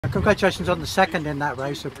Congratulations on the second in that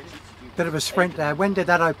race. A bit of a sprint there. When did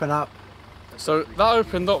that open up? So that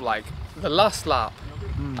opened up like the last lap,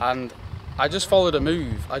 and I just followed a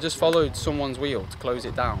move. I just followed someone's wheel to close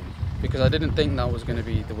it down because I didn't think that was going to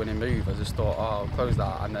be the winning move. I just thought, oh, I'll close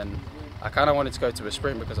that, and then I kind of wanted to go to a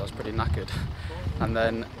sprint because I was pretty knackered, and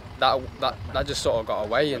then that just sort of got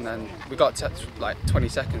away, and then we got to like 20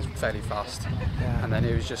 seconds fairly fast, and then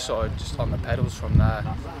it was just sort of just on the pedals from there.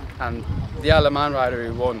 And the Isle of Man rider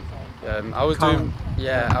who won, I was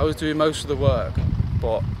doing most of the work,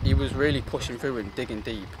 but he was really pushing through and digging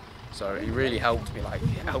deep, so he really helped me, like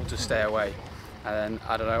he helped us stay away. And then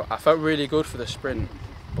I don't know, I felt really good for the sprint,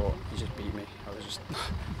 but he just beat me. I was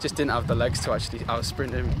just didn't have the legs to actually out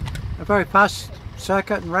sprint him. A very fast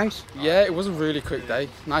circuit and race? Yeah, it was a really quick day,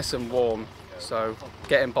 nice and warm, so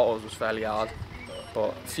getting bottles was fairly hard,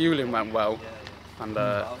 but fueling went well, and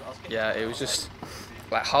yeah, it was just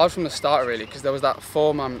like hard from the start really, because there was that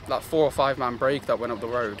 4 or 5 man break that went up the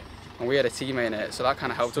road, and we had a teammate in it, so that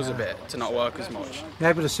kind of helped us a bit to not work as much. You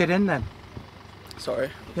able to sit in then? Sorry?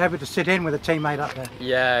 You able to sit in with a teammate up there?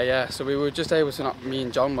 Yeah, so we were just able to me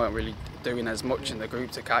and John weren't really doing as much in the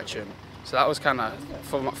group to catch him. So that was kind of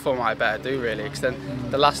for my better do really, because then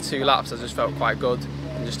the last 2 laps I just felt quite good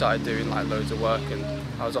and just started doing like loads of work, and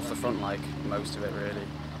I was off the front like most of it really.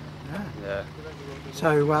 Yeah.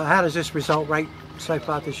 So how does this result rate so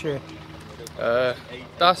far this year?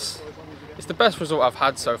 It's the best result I've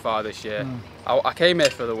had so far this year. I came here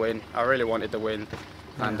for the win. I really wanted the win,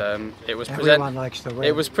 and it was Everyone likes the win.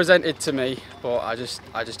 It was presented to me, but I just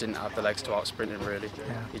didn't have the legs to out sprint him really.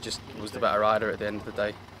 He just was the better rider at the end of the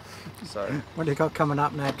day. So what do you got coming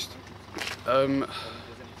up next?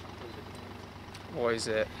 What is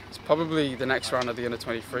it? It's probably the next round of the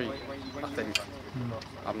under-23, I think.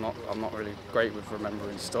 I'm not really great with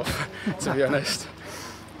remembering stuff, to be honest.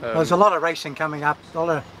 There's a lot of racing coming up, a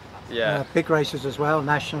lot of big races as well,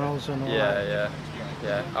 nationals and all that.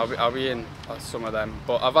 Yeah. I'll be in some of them,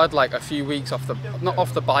 but I've had like a few weeks not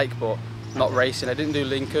off the bike, but not racing. I didn't do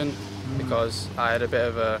Lincoln because I had a bit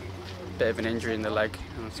of an injury in the leg,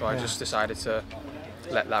 and so I just decided to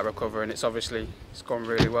let that recover, and it's gone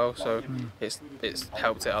really well, so it's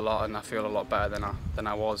helped it a lot, and I feel a lot better than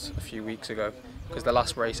I was a few weeks ago, because the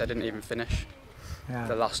last race I didn't even finish.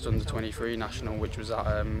 The last under-23 national, which was at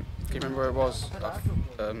do you remember where it was?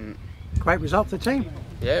 Great result for the team.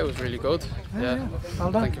 Yeah, it was really good. Yeah.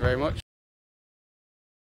 Well done. Thank you very much.